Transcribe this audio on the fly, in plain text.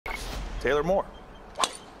Taylor Moore.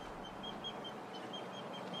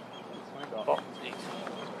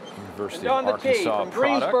 University And on of the tee Arkansas from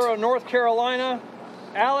Greensboro, North Carolina,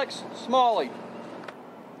 Alex Smalley.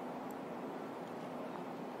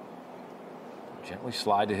 Gently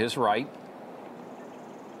slide to his right.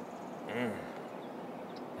 And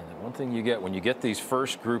the one thing you get when you get these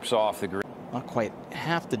first groups off the green. Not quite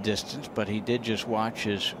half the distance, but he did just watch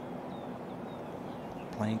his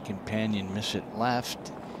playing companion miss it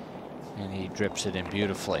left, and he drips it in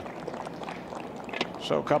beautifully.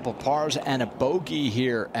 So a couple pars and a bogey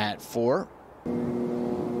here at 4.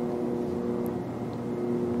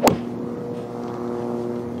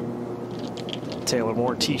 Taylor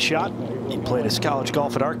Moore tee shot. He played his college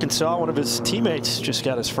golf at Arkansas. One of his teammates just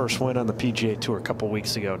got his first win on the PGA Tour a couple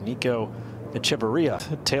weeks ago, Nico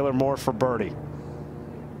Echevarria. Taylor Moore for birdie.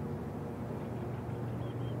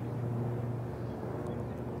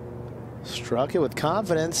 Struck it with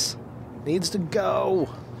confidence. Needs to go.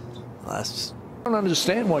 I don't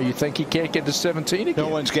understand why you think he can't get to 17 again. No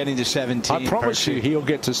one's getting to 17. I promise you he'll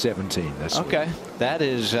get to 17. That's okay. That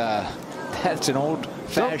is that's an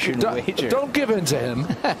old-fashioned wager. Don't give in to him.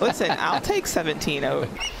 Listen, I'll take 17 out.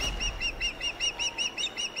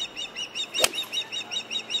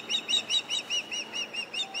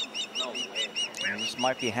 This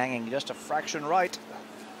might be hanging just a fraction right.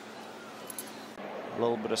 A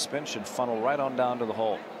little bit of spin should funnel right on down to the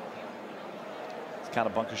hole. It's the kind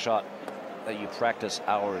of bunker shot that you practice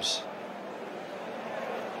hours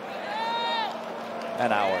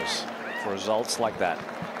and hours for results like that.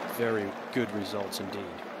 Very good results indeed.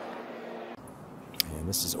 And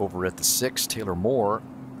this is over at the 6. Taylor Moore,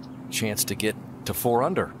 chance to get to 4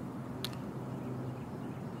 under.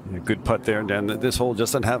 A good putt there, Dan. This hole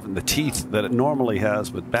just doesn't have the teeth that it normally has,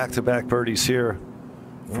 but back-to-back birdies here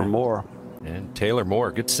for Moore. And Taylor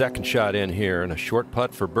Moore, good second shot in here, and a short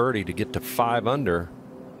putt for birdie to get to 5 under.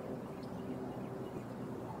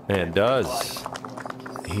 And does.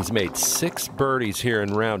 He's made 6 birdies here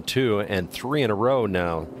in round 2 and 3 in a row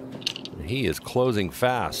now. He is closing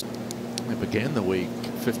fast. They began the week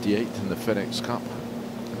 58th in the FedEx Cup.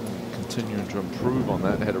 Continuing to improve on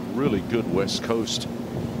that. Had a really good West Coast.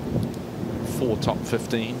 4 top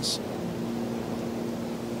 15s.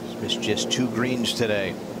 He's missed just 2 greens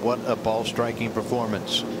today. What a ball striking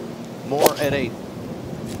performance. Moore at 8.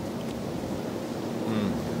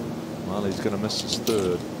 Well, he's going to miss his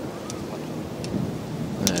 3rd.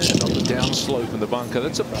 And on the downslope in the bunker,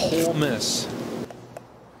 that's a poor miss.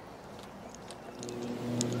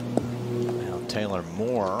 Now Taylor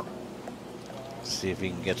Moore. See if he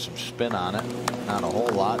can get some spin on it. Not a whole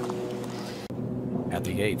lot. At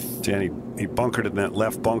the 8th. Danny, he bunkered in that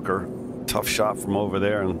left bunker. Tough shot from over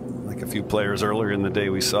there, and like a few players earlier in the day,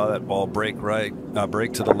 we saw that ball break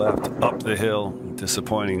to the left, up the hill.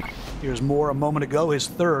 Disappointing. Here's Moore a moment ago, his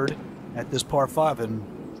 3rd at this par 5, and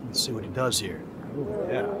let's see what he does here.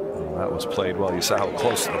 Yeah, well, that was played well. You saw how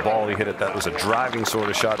close to the ball he hit it. That was a driving sort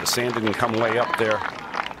of shot. The sand didn't come way up there.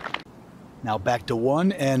 Now back to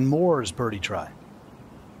 1 and Moore's birdie try.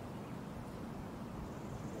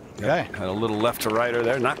 Okay. Had a little left to righter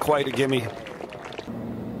there. Not quite a gimme.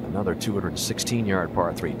 Another 216-yard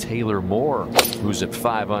par 3. Taylor Moore, who's at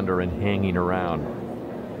 5 under and hanging around.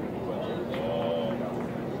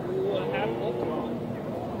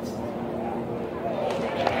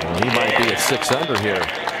 Well, he might be at 6 under here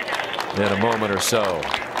in a moment or so.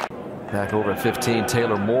 Back over at 15,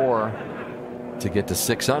 Taylor Moore to get to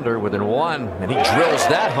 6 under within 1, and he drills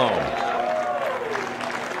that home.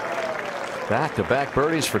 Back-to-back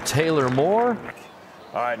birdies for Taylor Moore.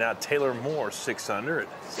 All right, now Taylor Moore 6 under at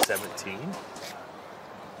 17.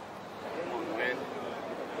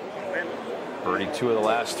 Birdie 2 of the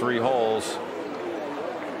last 3 holes.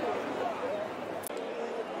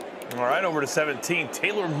 All right, over to 17.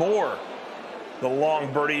 Taylor Moore, the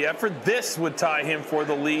long birdie effort. This would tie him for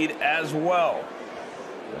the lead as well.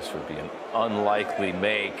 This would be an unlikely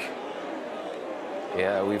make.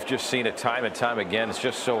 Yeah, we've just seen it time and time again. It's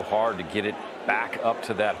just so hard to get it back up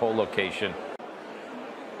to that hole location.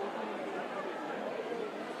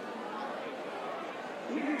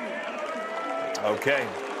 Okay.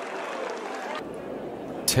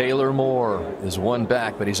 Taylor Moore is 1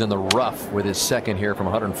 back, but he's in the rough with his 2nd here from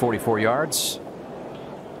 144 yards.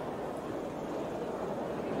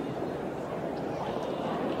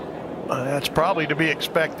 That's probably to be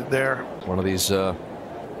expected there. One of these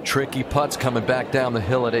tricky putts coming back down the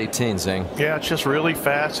hill at 18, Zing. Yeah, it's just really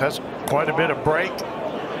fast. Has quite a bit of break.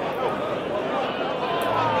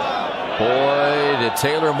 Boy, did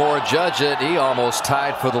Taylor Moore judge it. He almost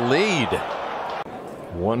tied for the lead.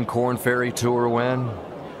 1 Korn Ferry Tour win.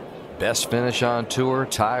 Best finish on tour,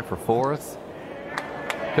 tie for 4th.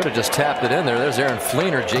 Could have just tapped it in there. There's Aaron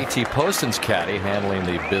Fleener, JT Poston's caddy, handling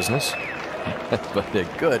the business. But a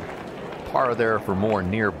good par there for Moore,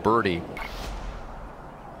 near birdie.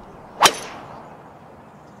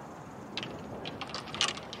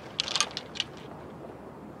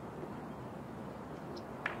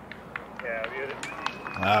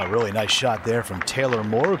 Really nice shot there from Taylor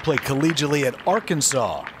Moore, who played collegiately at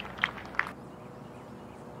Arkansas.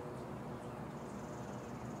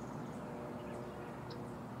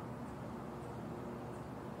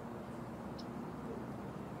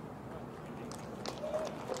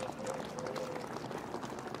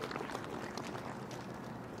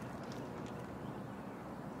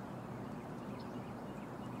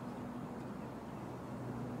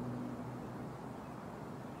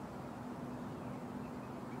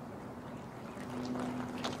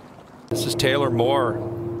 This is Taylor Moore.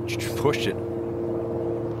 Pushed it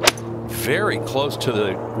very close to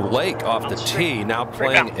the lake off the tee. Now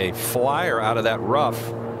playing a flyer out of that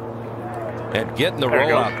rough and getting the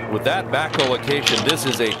roll up with that back location. This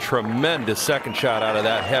is a tremendous second shot out of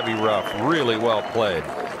that heavy rough. Really well played.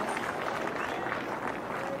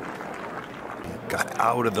 Got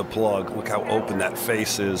out of the plug. Look how open that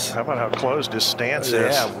face is. How about how closed his stance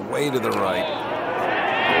is? Yeah, way to the right.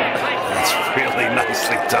 That's really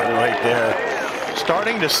nicely done right there.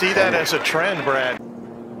 Starting to see that as a trend, Brad.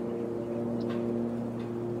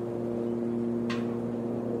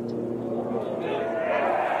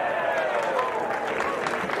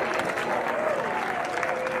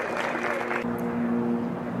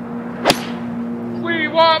 We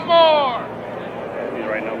want more. He's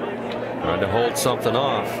right number. Trying to hold something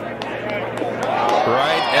off.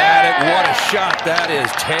 Right at it. What a shot that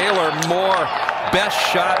is. Taylor Moore. Best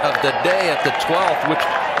shot of the day at the 12th, which,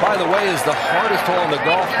 by the way, is the hardest hole on the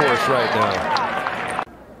golf course right now.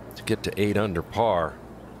 To get to 8 under par,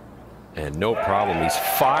 and no problem. He's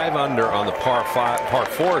 5 under on the par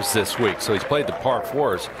 4s this week, so he's played the par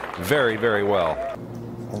 4s very, very well.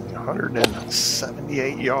 Only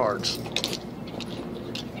 178 yards.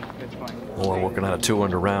 Moore working on a 2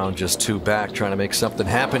 under round, just 2 back, trying to make something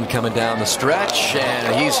happen coming down the stretch,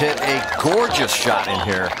 and he's hit a gorgeous shot in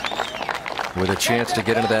here, with a chance to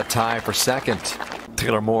get into that tie for 2nd.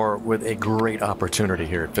 Taylor Moore with a great opportunity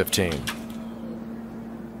here at 15.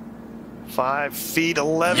 5 feet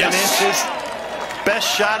 11 inches.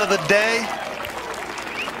 Best shot of the day.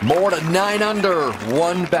 Moore to 9 under,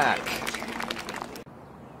 1 back.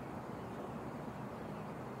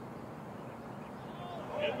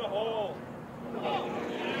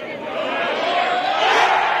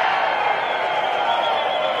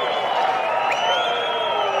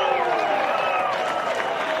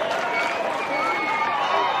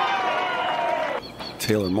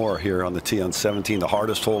 Taylor Moore here on the tee on 17, the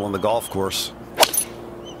hardest hole on the golf course.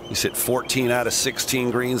 He's hit 14 out of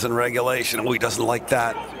 16 greens in regulation. Oh, he doesn't like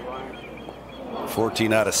that.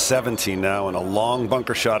 14 out of 17 now, and a long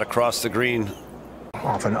bunker shot across the green.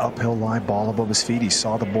 Off an uphill lie, ball above his feet. He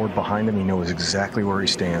saw the board behind him. He knows exactly where he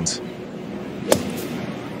stands.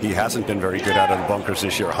 He hasn't been very good out of the bunkers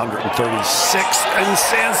this year. 136 and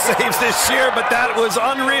sand saves this year, but that was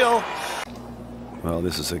unreal. Well,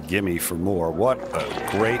 this is a gimme for Moore. What a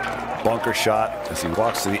great bunker shot as he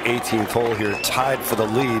walks to the 18th hole here, tied for the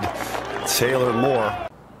lead. Taylor Moore.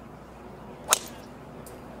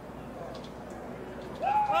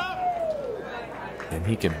 And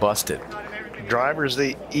he can bust it. Driver's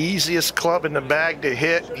the easiest club in the bag to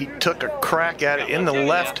hit. He took a crack at it in the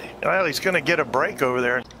left. Well, he's going to get a break over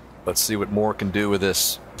there. Let's see what Moore can do with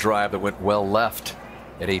this drive that went well left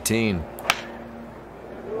at 18.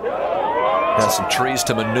 Has some trees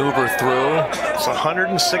to maneuver through. It's a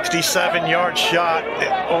 167-yard shot.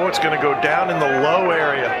 Oh, it's going to go down in the low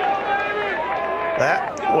area.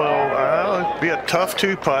 That will be a tough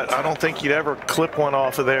 2-putt. I don't think you'd ever clip one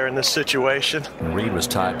off of there in this situation. And Reed was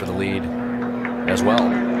tied for the lead as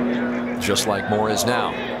well, just like Moore is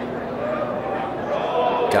now.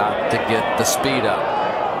 Got to get the speed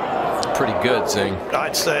up. It's pretty good, Zing.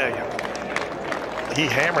 I'd say he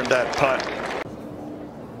hammered that putt.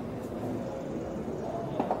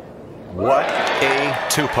 What a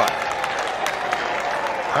 2-putt.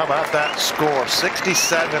 How about that score?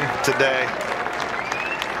 67 today.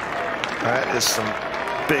 That is some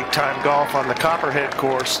big-time golf on the Copperhead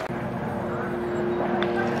course.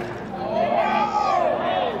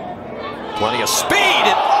 Plenty of speed.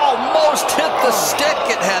 It almost hit the stick.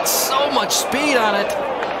 It had so much speed on it.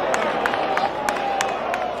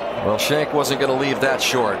 Well, Shank wasn't going to leave that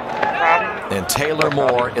short. And Taylor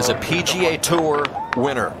Moore is a PGA Tour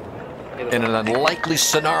winner in an unlikely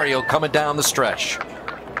scenario coming down the stretch.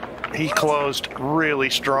 he closed really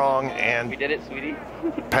strong and we did it, sweetie.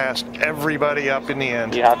 passed everybody up in the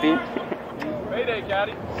end. You happy? Mayday,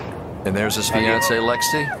 Caddy. And there's his fiancee,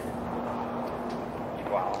 Lexi.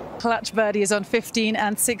 Clutch birdie is on 15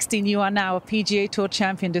 and 16. You are now a PGA Tour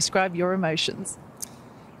champion. Describe your emotions.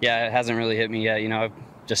 Yeah, it hasn't really hit me yet. You know,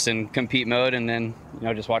 just in compete mode, and then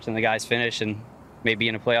just watching the guys finish, and maybe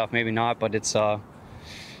in a playoff, maybe not. But it's so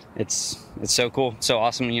cool, so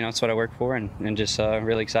awesome. It's what I work for, and just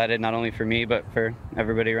really excited, not only for me but for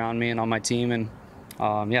everybody around me and on my team. And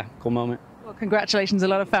yeah, cool moment. Well, congratulations. A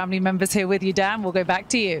lot of family members here with you, Dan. We'll go back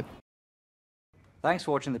to you. Thanks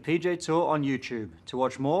for watching the PGA Tour on YouTube. To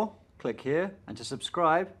watch more, click here, and to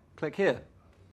subscribe, click here.